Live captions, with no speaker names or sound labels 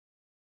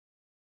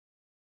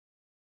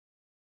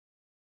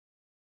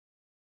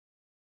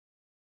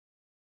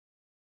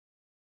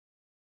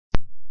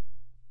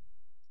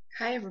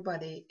Hi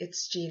everybody,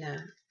 it's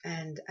Gina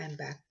and I'm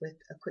back with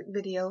a quick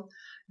video.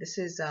 This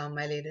is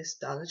my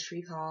latest Dollar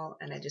Tree haul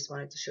and I just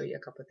wanted to show you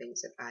a couple of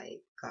things that I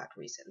got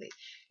recently.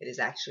 It is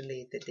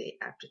actually the day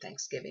after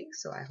Thanksgiving,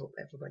 so I hope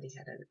everybody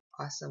had an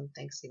awesome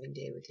Thanksgiving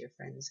day with your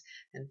friends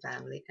and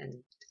family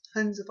and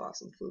tons of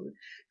awesome food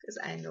because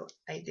I know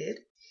I did.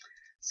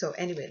 So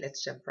anyway,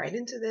 let's jump right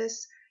into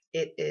this.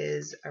 It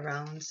is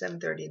around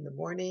 7:30 in the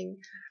morning.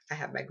 I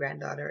have my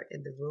granddaughter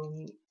in the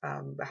room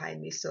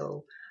behind me,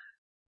 so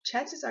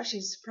chances are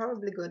she's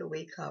probably going to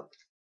wake up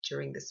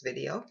during this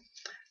video.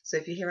 So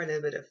if you hear a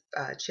little bit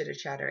of chitter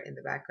chatter in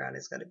the background,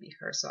 it's going to be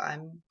her. So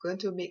I'm going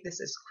to make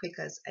this as quick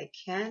as I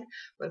can,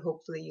 but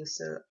hopefully you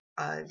still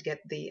get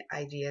the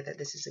idea that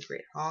this is a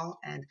great haul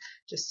and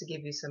just to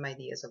give you some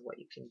ideas of what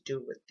you can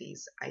do with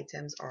these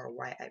items or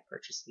why I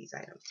purchased these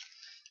items.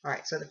 All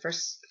right, so the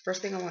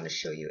first thing I want to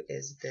show you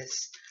is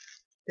this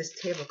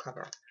table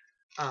cover.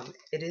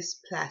 It is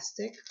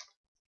plastic,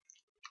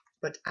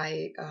 but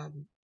I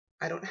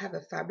don't have a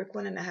fabric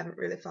one and I haven't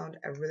really found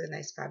a really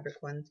nice fabric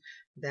one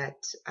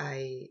that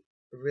I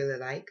really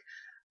like.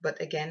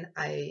 But again,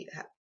 I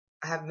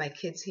have my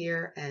kids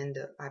here and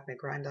I have my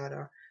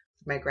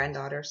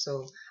granddaughter,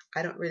 so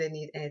I don't really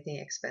need anything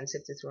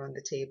expensive to throw on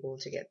the table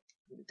to get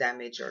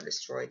damaged or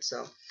destroyed.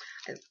 So,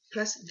 and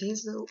plus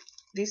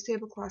these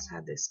tablecloths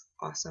have this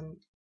awesome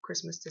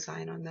Christmas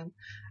design on them.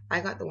 I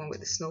got the one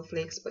with the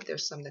snowflakes, but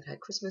there's some that had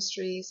Christmas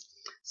trees,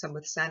 some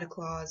with Santa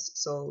Claus,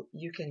 so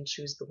you can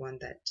choose the one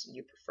that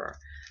you prefer.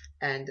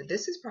 And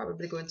this is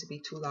probably going to be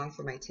too long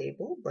for my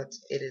table, but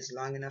it is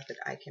long enough that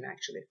I can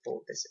actually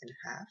fold this in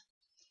half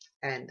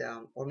and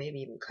or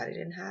maybe even cut it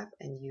in half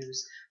and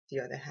use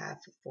the other half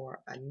for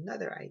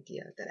another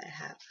idea that I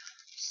have.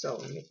 So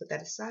let me put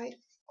that aside.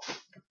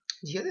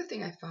 The other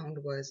thing I found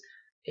was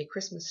a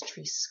Christmas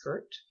tree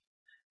skirt,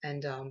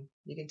 and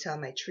you can tell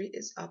my tree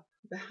is up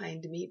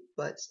behind me,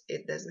 but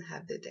it doesn't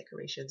have the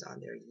decorations on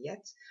there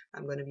yet.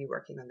 I'm going to be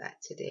working on that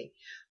today.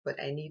 But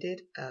I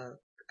needed a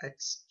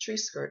tree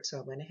skirt, so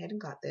I went ahead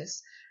and got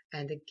this.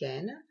 And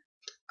again,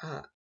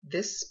 uh,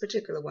 this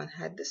particular one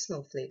had the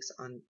snowflakes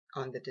on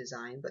the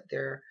design, but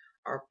there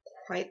are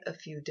quite a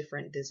few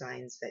different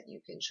designs that you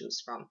can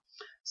choose from.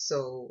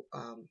 So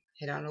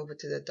head on over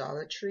to the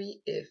Dollar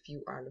Tree if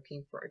you are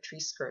looking for a tree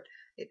skirt.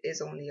 It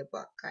is only a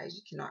buck, guys.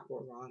 You cannot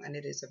go wrong, and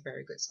it is a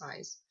very good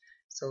size.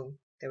 So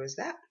there was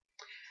that.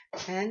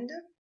 And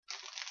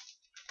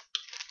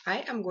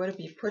I am going to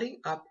be putting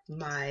up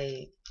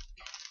my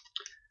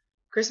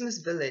Christmas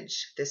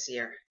village this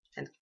year,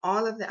 and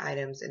all of the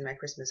items in my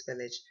Christmas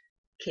village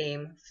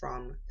came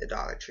from the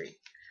Dollar Tree.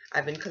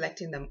 I've been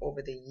collecting them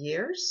over the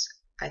years.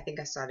 I think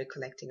I started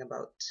collecting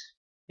about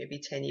maybe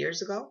 10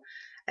 years ago,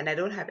 and I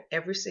don't have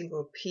every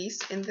single piece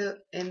in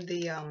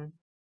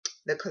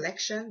the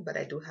collection, but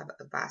I do have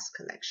a vast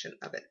collection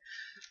of it.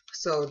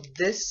 So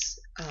this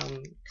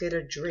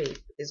glitter drape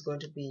is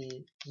going to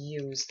be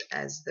used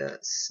as the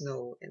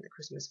snow in the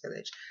Christmas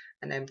village,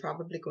 and I'm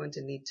probably going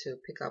to need to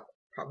pick up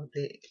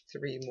probably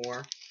 3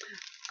 more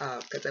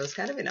because I was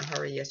kind of in a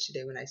hurry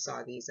yesterday when I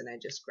saw these and I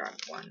just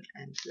grabbed one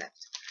and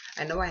left.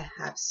 I know I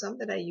have some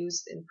that I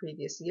used in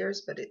previous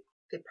years, but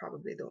they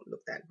probably don't look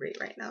that great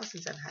right now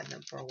since I've had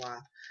them for a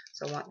while.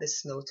 So I want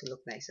this snow to look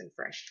nice and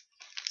fresh.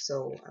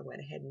 So I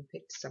went ahead and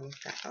picked some of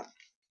that up.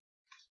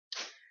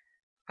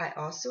 I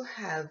also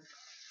have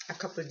a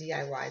couple of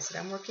DIYs that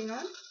I'm working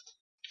on.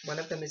 One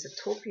of them is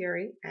a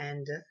topiary,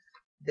 and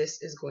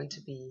this is going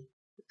to be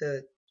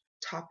the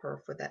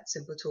topper for that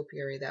simple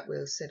topiary that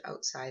will sit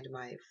outside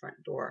my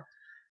front door.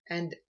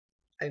 And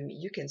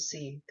you can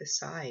see the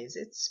size.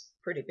 It's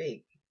pretty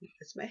big.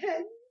 That's my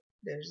head.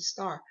 There's a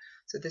star.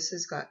 So this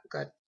is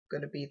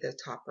going to be the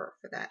topper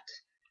for that.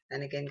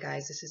 And again,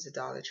 guys, this is a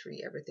Dollar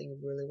Tree. Everything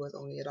really was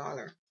only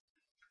 $1.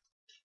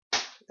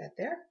 Put that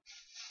there.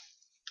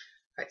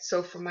 All right,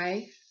 so for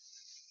I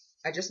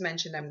just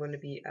mentioned I'm going to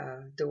be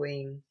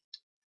doing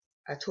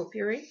a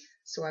topiary.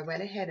 So I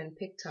went ahead and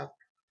picked up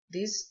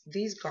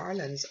these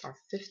garlands are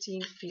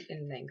 15 feet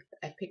in length.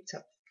 I picked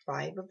up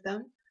 5 of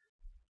them,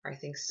 or I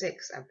think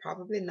 6. I'm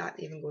probably not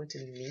even going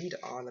to need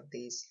all of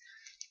these,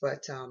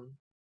 but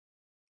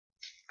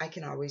I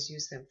can always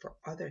use them for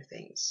other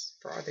things,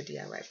 for other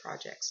DIY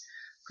projects,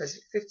 because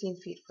 15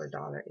 feet for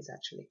 $1 is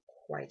actually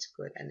quite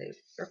good, and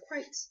they're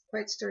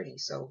quite sturdy.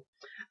 So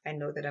I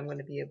know that I'm going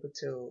to be able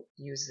to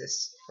use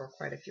this for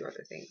quite a few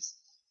other things.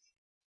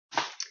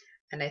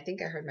 And I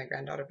think I heard my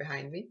granddaughter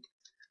behind me.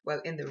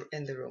 Well, in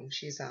the room,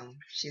 she's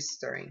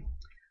stirring.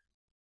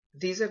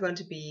 These are going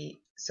to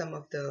be some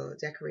of the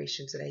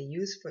decorations that I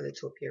use for the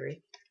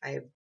topiary. I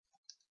don't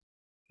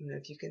know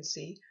if you can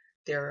see,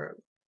 they're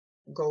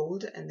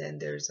gold, and then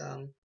there's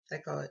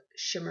like a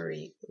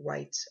shimmery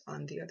white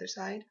on the other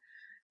side.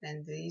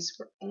 And these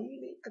were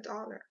only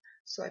 $1.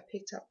 So I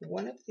picked up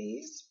one of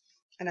these,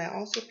 and I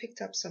also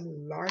picked up some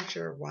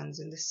larger ones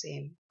in the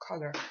same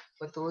color,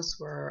 but those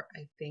were,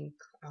 I think,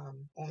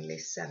 only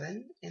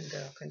 7 in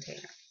the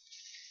container.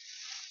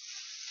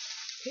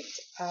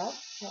 Picked up,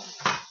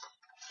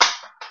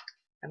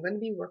 I'm going to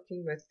be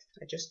working with,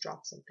 I just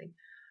dropped something.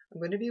 I'm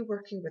going to be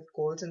working with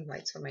golds and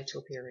whites for my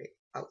topiary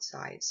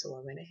outside. So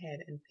I went ahead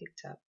and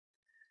picked up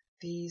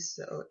these.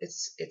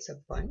 It's a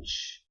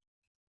bunch.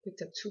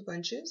 Picked up 2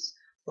 bunches.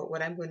 But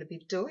what I'm going to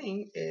be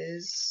doing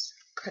is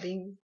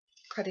cutting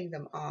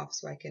them off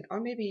so I can, or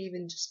maybe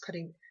even just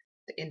cutting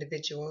the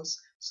individuals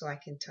so I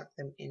can tuck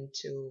them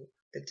into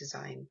the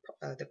design,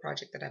 the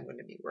project that I'm going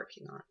to be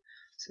working on.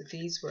 So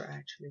these were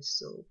actually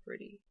so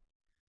pretty.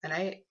 And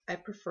I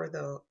prefer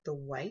the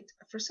white.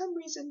 For some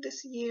reason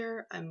this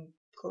year I'm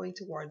going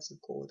towards the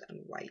gold and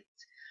white.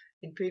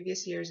 In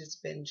previous years it's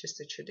been just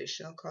the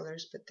traditional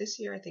colors, but this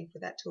year I think for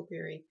that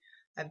topiary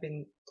I've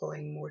been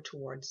going more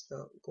towards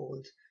the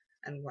gold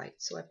and white.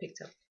 So I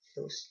picked up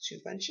those 2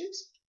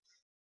 bunches.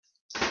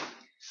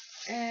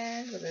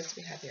 And what else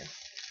do we have here?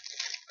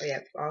 Oh yeah,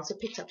 I also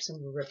picked up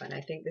some ribbon.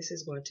 I think this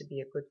is going to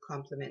be a good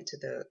complement to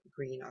the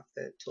green of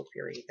the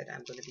topiary that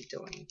I'm going to be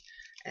doing.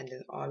 And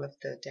then all of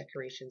the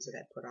decorations that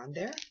I put on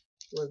there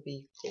will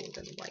be gold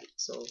and white.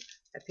 So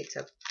I picked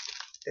up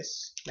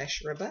this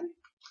mesh ribbon.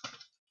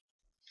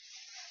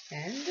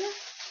 And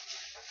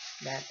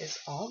that is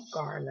all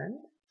garland.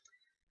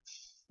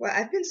 Well,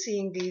 I've been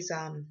seeing these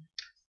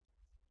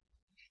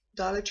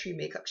Dollar Tree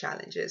makeup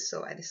challenges,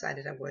 so I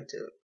decided I'm going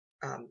to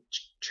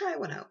try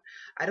one out.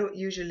 I don't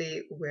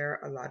usually wear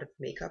a lot of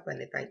makeup,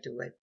 and if I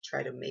do, I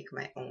try to make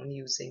my own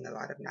using a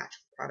lot of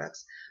natural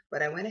products.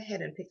 But I went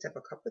ahead and picked up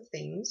a couple of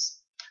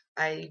things.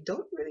 I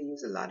don't really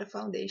use a lot of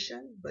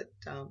foundation, but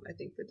I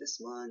think for this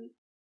one,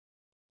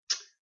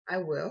 I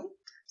will.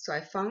 So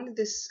I found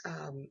this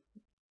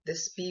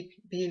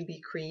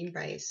B&B cream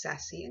by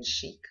Sassy and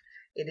Chic.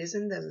 It is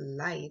in the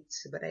light,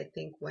 but I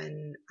think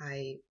when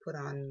I put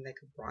on like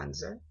a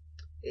bronzer,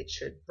 it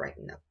should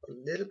brighten up a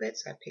little bit.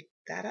 So I picked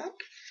that up.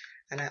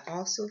 And I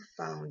also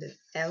found an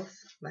e.l.f.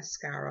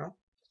 mascara.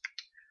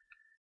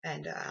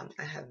 And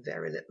I have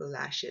very little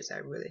lashes. I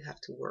really have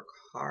to work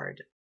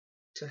hard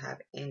to have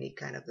any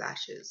kind of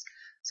lashes.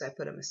 So I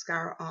put a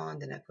mascara on,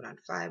 then I put on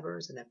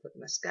fibers, and I put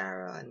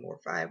mascara and more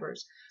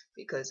fibers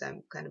because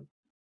I'm kind of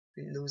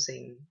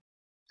losing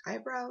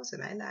eyebrows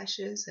and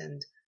eyelashes,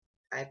 and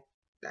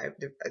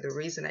the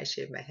reason I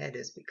shave my head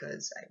is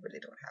because I really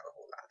don't have a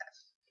whole lot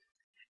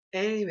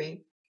left.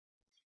 Anyway,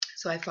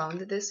 so I found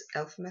this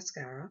e.l.f.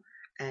 mascara,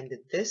 and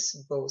this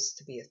boasts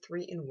to be a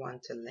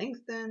 3-in-1 to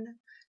lengthen,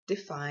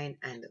 define,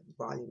 and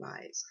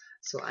volumize.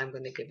 So I'm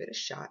going to give it a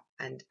shot,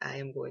 and I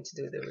am going to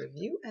do the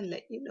review and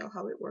let you know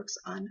how it works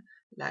on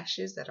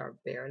lashes that are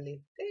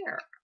barely there.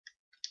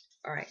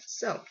 Alright,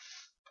 so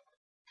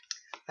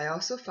I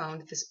also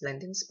found this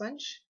blending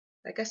sponge.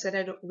 Like I said,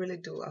 I don't really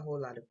do a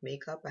whole lot of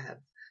makeup. I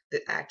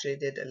actually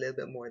did a little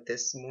bit more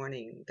this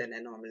morning than I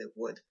normally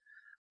would.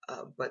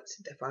 But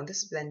I found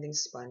this blending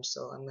sponge,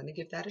 so I'm going to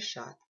give that a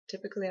shot.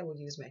 Typically, I would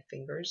use my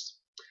fingers,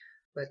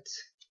 but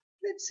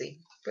let's see.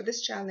 For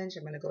this challenge,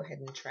 I'm going to go ahead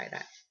and try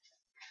that.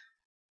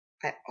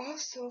 I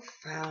also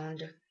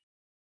found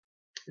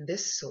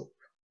this soap.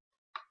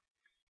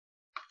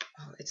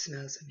 Oh, it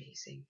smells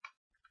amazing.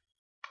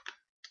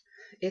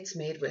 It's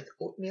made with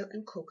oatmeal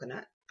and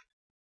coconut,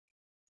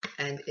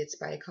 and it's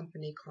by a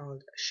company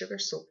called Sugar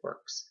Soap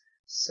Works.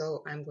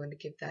 So I'm going to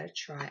give that a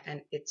try,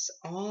 and it's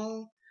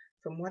all,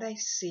 from what I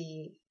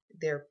see,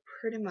 they're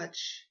pretty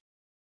much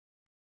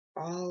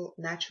all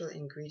natural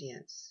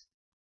ingredients.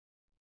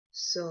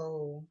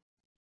 So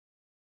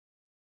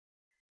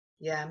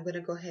yeah, I'm going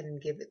to go ahead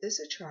and give this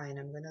a try, and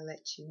I'm going to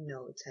let you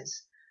know it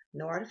has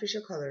no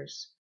artificial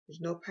colors, there's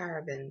no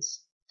parabens,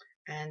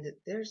 and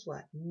there's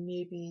what,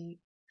 maybe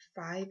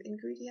 5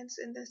 ingredients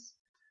in this.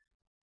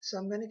 So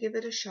I'm going to give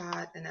it a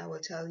shot, and I will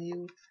tell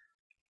you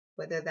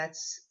whether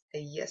that's a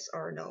yes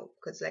or no,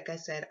 because like I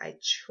said, I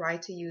try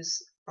to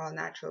use all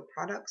natural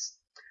products.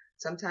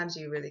 Sometimes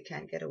you really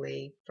can't get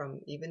away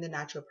from, even the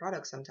natural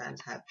products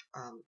sometimes have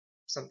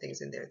some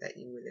things in there that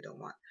you really don't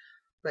want.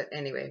 But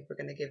anyway, we're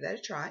going to give that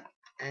a try,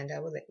 and I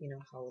will let you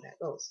know how that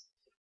goes.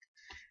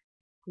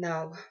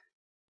 Now,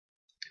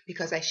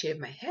 because I shave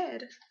my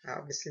head, I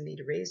obviously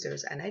need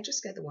razors, and I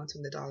just get the ones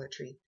from the Dollar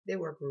Tree. They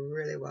work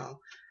really well.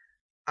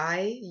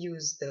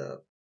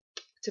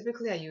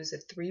 Typically I use a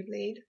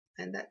 3-blade,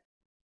 and that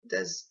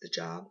does the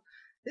job.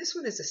 This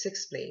one is a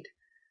 6-blade.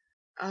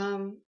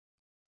 I'm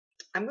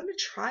going to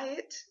try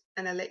it,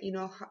 and I'll let you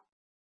know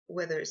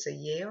whether it's a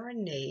yay or a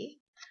nay,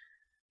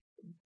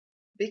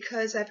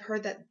 because I've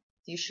heard that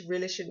you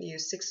really shouldn't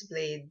use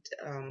 6-blade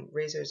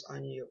razors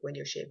on when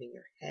you're shaving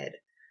your head.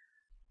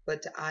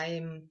 But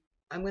I'm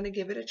going to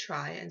give it a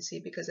try and see,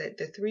 because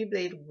the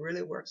 3-blade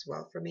really works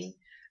well for me,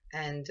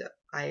 and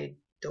I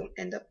don't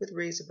end up with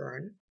razor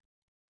burn.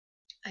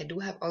 I do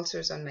have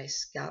ulcers on my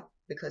scalp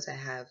because I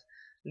have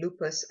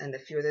lupus and a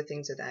few other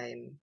things that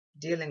I'm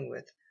dealing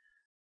with,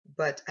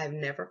 but I've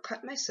never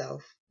cut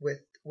myself with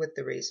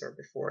the razor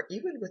before.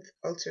 Even with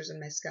ulcers on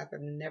my scalp,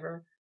 I've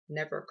never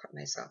cut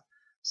myself.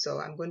 So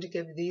I'm going to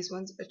give these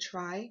ones a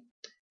try,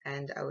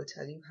 and I will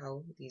tell you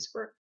how these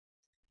work.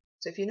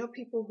 So if you know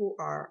people who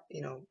are,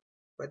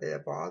 whether they're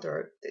bald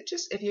or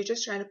if you're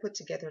just trying to put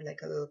together like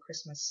a little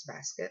Christmas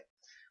basket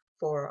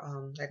for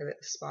like a little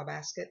spa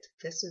basket,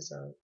 this is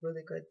a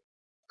really good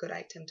good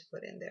item to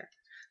put in there.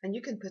 And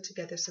you can put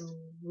together some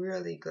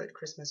really good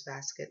Christmas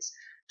baskets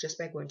just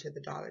by going to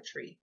the Dollar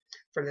Tree.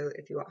 For little,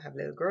 if you have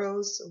little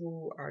girls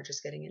who are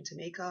just getting into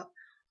makeup,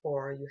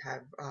 or you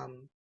have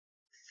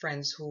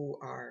friends who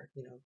are,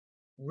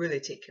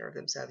 really take care of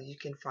themselves, you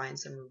can find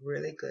some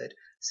really good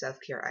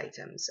self-care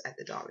items at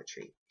the Dollar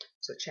Tree.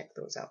 So check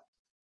those out.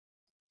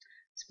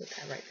 Let's put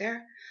that right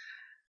there.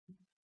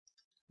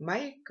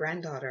 My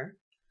granddaughter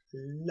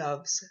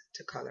loves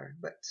to color,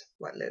 but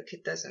what little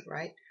kid doesn't,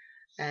 right?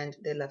 And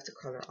they love to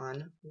color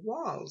on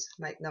walls.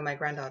 My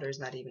granddaughter is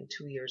not even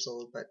 2 years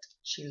old, but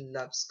she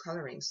loves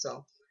coloring.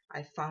 So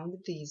I found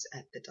these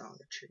at the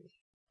Dollar Tree.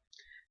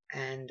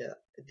 And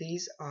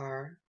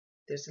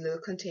there's a little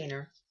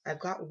container. I've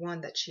got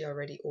one that she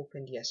already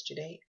opened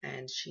yesterday,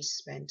 and she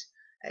spent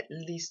at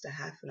least a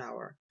half an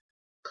hour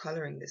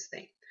coloring this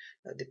thing.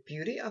 Now, the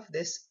beauty of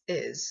this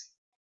is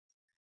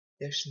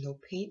there's no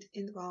paint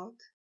involved.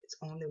 It's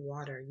only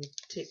water. You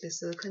take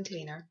this little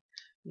container,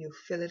 you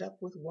fill it up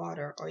with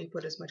water, or you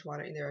put as much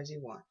water in there as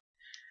you want.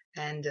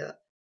 And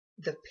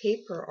the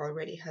paper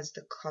already has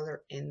the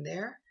color in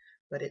there,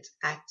 but it's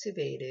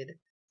activated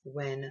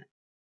when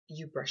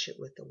you brush it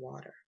with the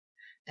water.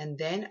 And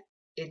then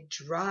it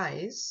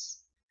dries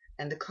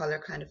and the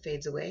color kind of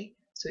fades away,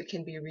 so it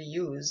can be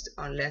reused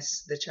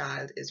unless the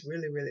child is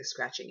really, really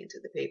scratching into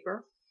the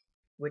paper,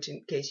 which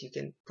in case you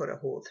can put a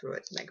hole through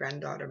it. My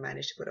granddaughter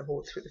managed to put a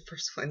hole through the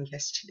first one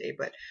yesterday,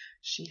 but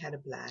she had a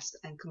blast.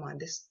 And come on,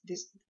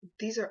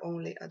 these are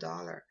only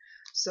 $1.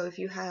 So if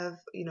you have,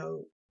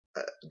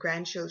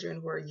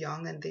 grandchildren who are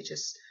young and they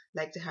just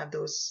like to have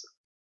those,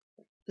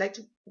 like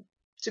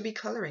to be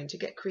coloring, to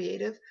get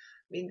creative,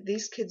 I mean,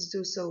 these kids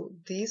do. So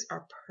these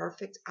are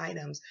perfect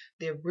items.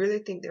 They really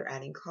think they're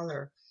adding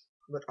color,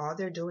 but all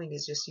they're doing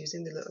is just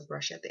using the little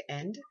brush at the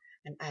end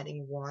and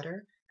adding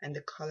water, and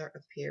the color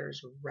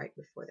appears right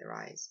before their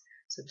eyes.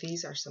 So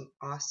these are some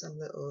awesome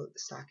little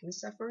stocking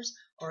stuffers,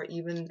 or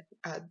even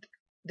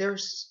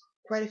there's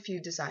quite a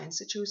few designs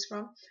to choose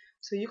from.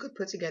 So you could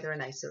put together a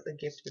nice little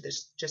gift with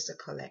just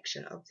a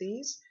collection of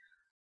these.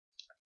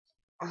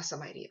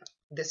 Awesome idea.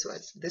 This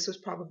was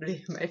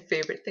probably my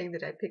favorite thing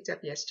that I picked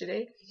up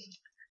yesterday,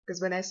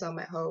 because when I saw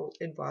how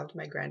involved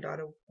my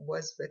granddaughter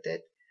was with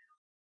it,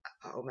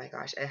 oh my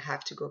gosh, I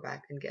have to go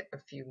back and get a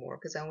few more,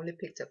 because I only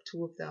picked up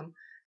 2 of them.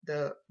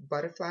 The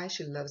butterfly,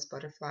 she loves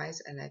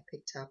butterflies, and I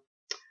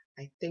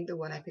think the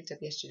one I picked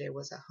up yesterday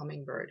was a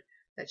hummingbird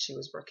that she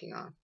was working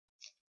on.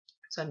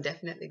 So I'm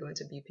definitely going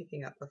to be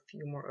picking up a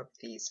few more of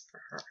these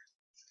for her.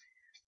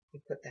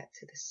 We put that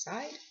to the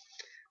side.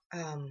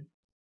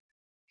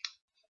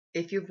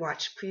 If you've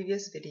watched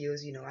previous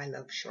videos, you know I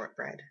love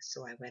shortbread,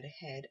 so I went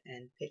ahead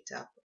and picked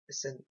up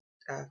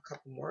a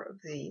couple more of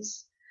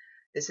these.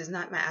 This is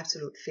not my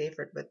absolute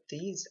favorite, but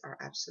these are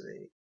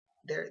absolutely,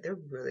 they're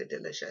really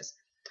delicious.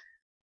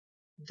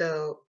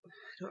 Though I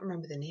don't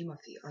remember the name of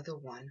the other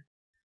one.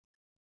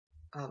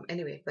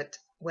 Anyway, but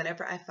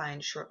whenever I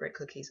find shortbread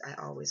cookies, I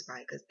always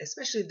buy, because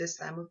especially this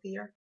time of the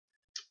year,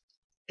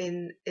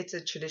 it's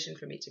a tradition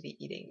for me to be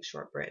eating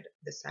shortbread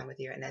this time of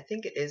the year, and I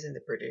think it is in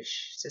the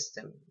British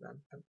system.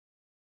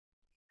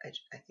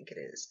 I think it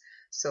is.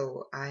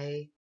 So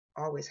I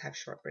always have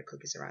shortbread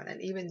cookies around, and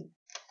even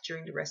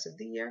during the rest of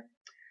the year,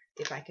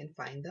 if I can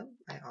find them,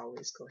 I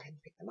always go ahead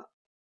and pick them up.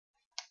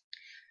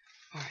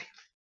 All right.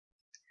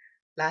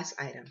 Last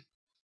item.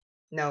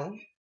 No.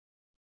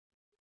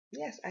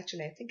 Yes,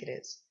 actually, I think it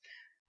is.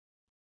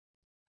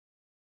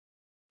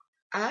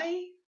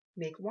 I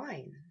make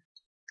wine,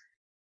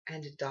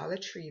 and Dollar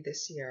Tree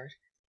this year,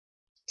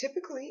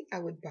 typically I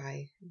would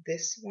buy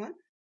this one.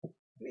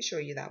 Let me show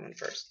you that one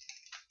first.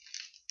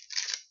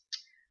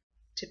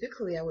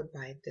 Typically I would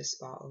buy this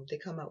bottle. They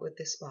come out with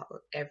this bottle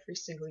every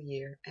single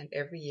year, and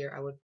every year I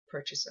would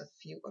purchase a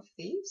few of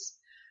these,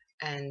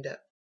 and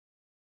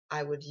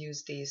I would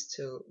use these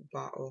to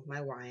bottle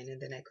my wine,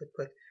 and then I could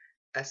put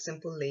a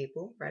simple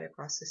label right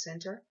across the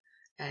center,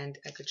 and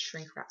I could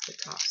shrink wrap the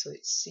top so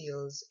it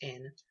seals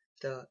in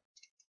the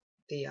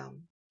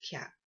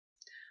cap.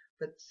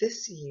 But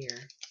this year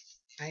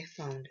I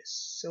found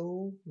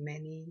so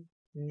many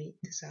neat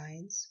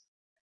designs.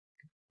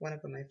 One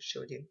of them I've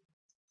showed you.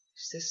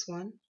 There's this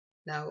one.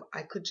 Now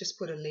I could just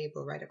put a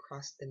label right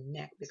across the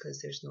neck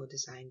because there's no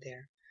design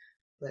there,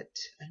 but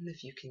I don't know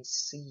if you can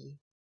see.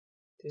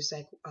 There's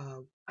like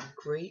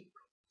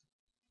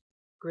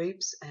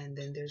grapes, and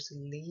then there's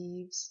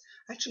leaves.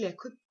 Actually, I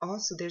could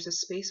also, there's a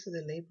space for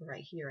the label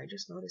right here. I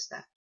just noticed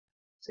that.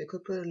 So I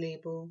could put a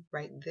label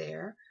right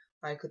there,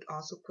 or I could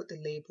also put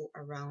the label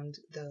around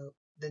the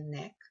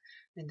neck,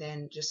 and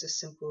then just a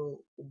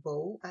simple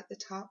bow at the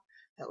top.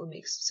 That would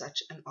make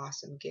such an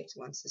awesome gift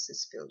once this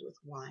is filled with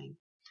wine.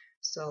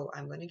 So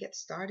I'm going to get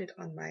started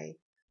on my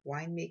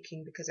wine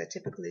making, because I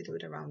typically do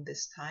it around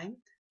this time.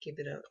 Give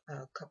it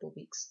a couple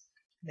weeks.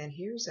 Then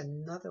here's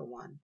another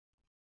one.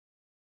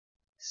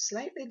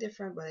 Slightly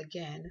different, but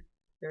again,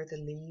 there are the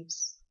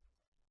leaves.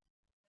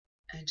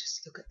 And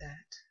just look at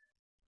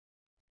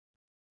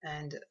that.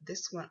 And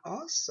this one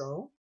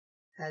also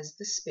has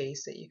the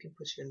space that you can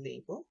put your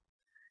label.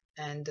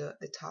 And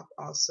the top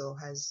also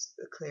has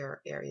a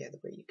clear area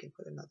where you can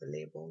put another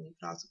label, and you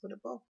can also put a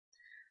bow.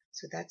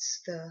 So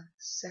that's the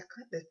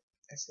second,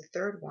 that's the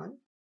third one.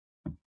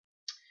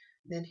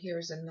 Then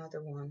here's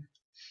another one.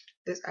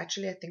 This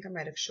actually, I think I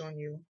might have shown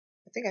you.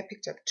 I think I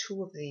picked up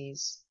 2 of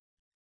these,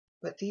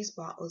 but these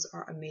bottles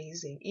are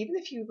amazing. Even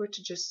if you were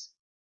to just,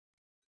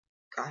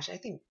 gosh, I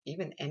think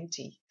even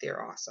empty,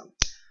 they're awesome.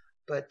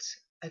 But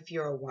if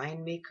you're a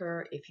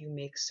winemaker, if you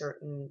make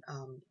certain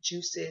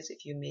juices,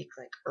 if you make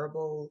like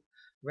herbal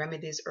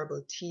remedies,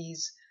 herbal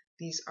teas,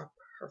 these are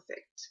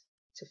perfect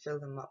to fill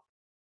them up.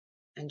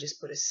 And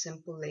just put a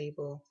simple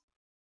label,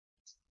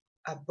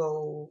 a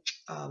bow.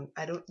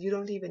 You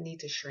don't even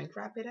need to shrink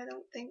wrap it, I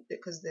don't think,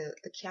 because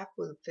the cap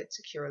will fit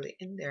securely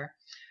in there.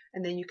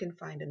 And then you can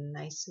find a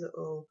nice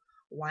little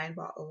wine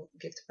bottle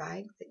gift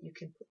bag that you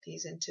can put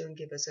these into and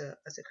give as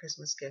a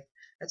Christmas gift.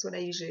 That's what I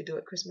usually do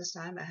at Christmas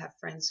time. I have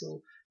friends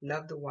who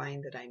love the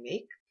wine that I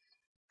make.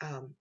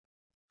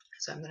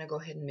 So I'm going to go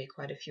ahead and make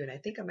quite a few. And I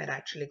think I might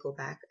actually go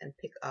back and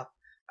pick up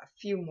a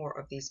few more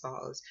of these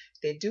bottles.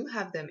 They do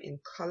have them in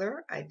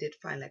color. I did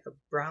find like a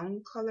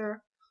brown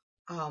color.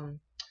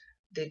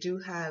 They do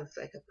have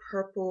like a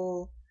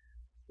purple,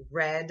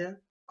 red,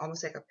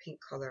 almost like a pink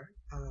color,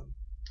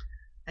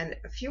 and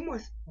a few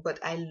more. But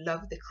I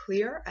love the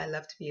clear. I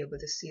love to be able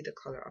to see the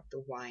color of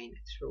the wine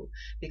through,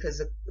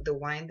 because the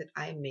wine that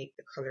I make,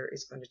 the color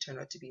is going to turn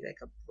out to be like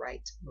a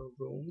bright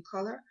maroon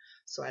color.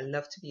 So I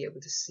love to be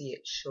able to see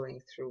it showing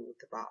through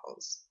the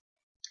bottles.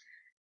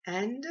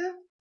 And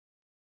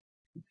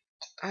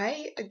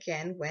I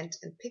again went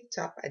and picked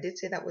up, I did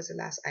say that was the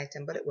last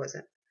item, but it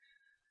wasn't.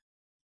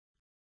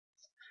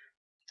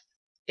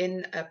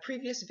 In a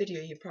previous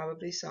video, you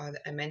probably saw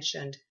that I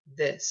mentioned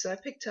this. So I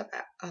picked up,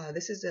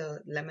 this is a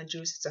lemon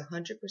juice. It's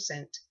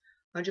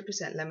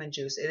 100% lemon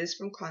juice. It is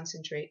from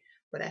concentrate,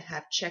 but I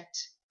have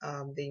checked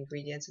the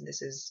ingredients, and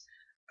this is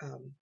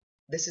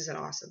an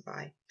awesome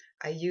buy.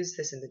 I use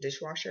this in the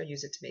dishwasher. I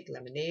use it to make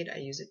lemonade. I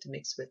use it to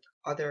mix with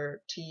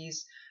other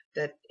teas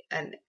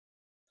and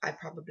I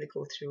probably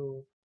go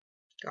through,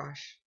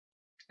 gosh,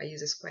 I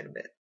use this quite a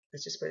bit.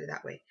 Let's just put it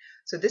that way.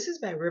 So this is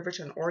by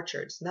Riverton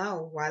Orchards.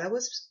 Now, while I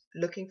was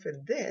looking for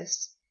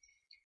this,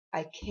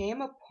 I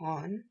came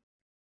upon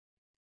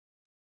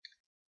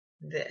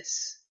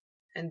this.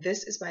 And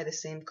this is by the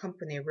same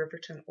company,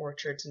 Riverton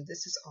Orchards, and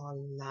this is all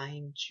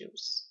lime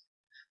juice.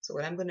 So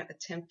what I'm going to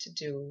attempt to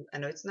do, I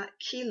know it's not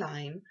key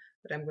lime,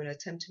 but I'm going to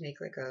attempt to make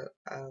like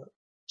a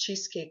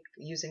cheesecake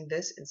using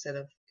this instead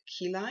of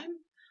key lime.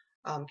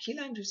 Key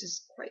lime juice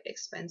is quite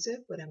expensive,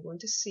 but I'm going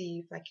to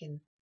see if I can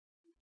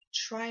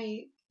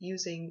try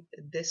using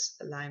this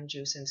lime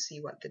juice and see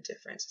what the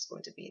difference is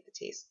going to be in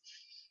the taste.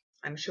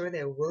 I'm sure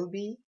there will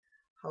be.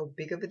 How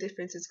big of a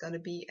difference it's going to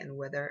be and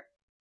whether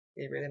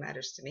it really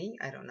matters to me,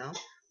 I don't know,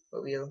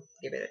 but we'll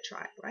give it a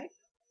try, right?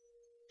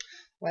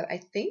 Well,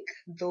 I think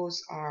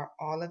those are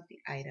all of the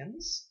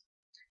items.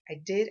 I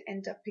did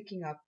end up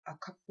picking up a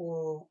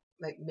couple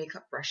like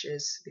makeup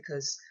brushes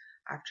because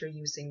after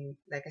using,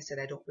 like I said,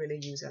 I don't really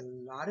use a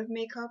lot of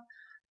makeup.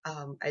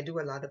 I do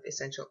a lot of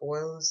essential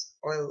oil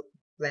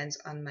blends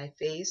on my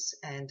face,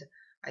 and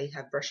I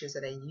have brushes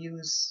that I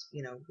use,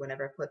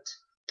 whenever I put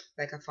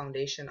like a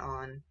foundation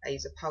on. I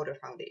use a powder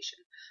foundation.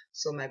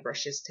 So my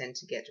brushes tend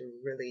to get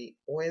really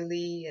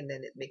oily, and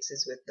then it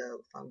mixes with the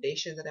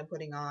foundation that I'm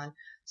putting on.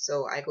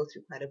 So I go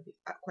through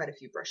quite a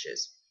few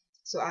brushes.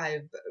 So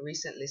I've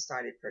recently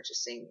started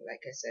purchasing,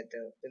 like I said,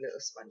 the little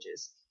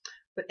sponges.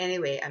 But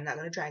anyway, I'm not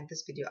going to drag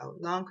this video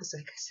out long because,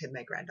 like I said,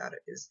 my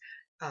granddaughter is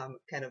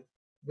kind of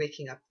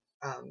waking up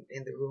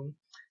in the room.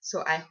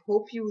 So I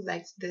hope you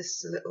liked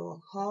this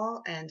little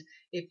haul, and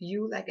if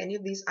you like any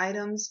of these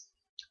items,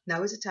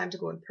 now is the time to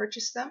go and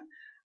purchase them.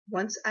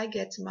 Once I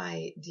get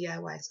my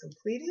DIYs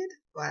completed,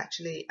 well,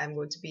 actually, I'm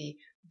going to be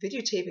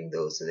videotaping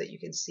those so that you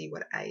can see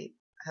what I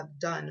have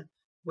done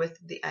with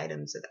the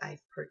items that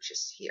I've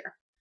purchased here.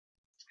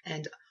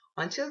 And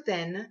until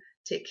then,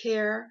 take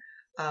care.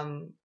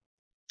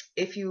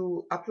 If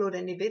you upload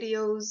any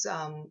videos,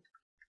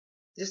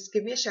 just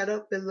give me a shout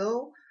out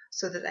below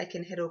so that I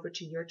can head over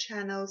to your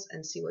channels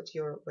and see what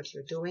you're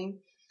doing.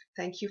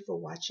 Thank you for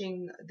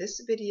watching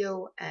this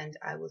video, and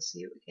I will see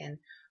you again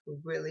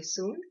really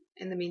soon.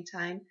 In the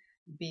meantime,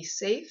 be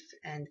safe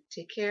and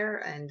take care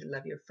and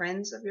love your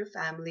friends, of your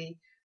family,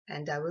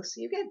 and I will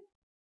see you again.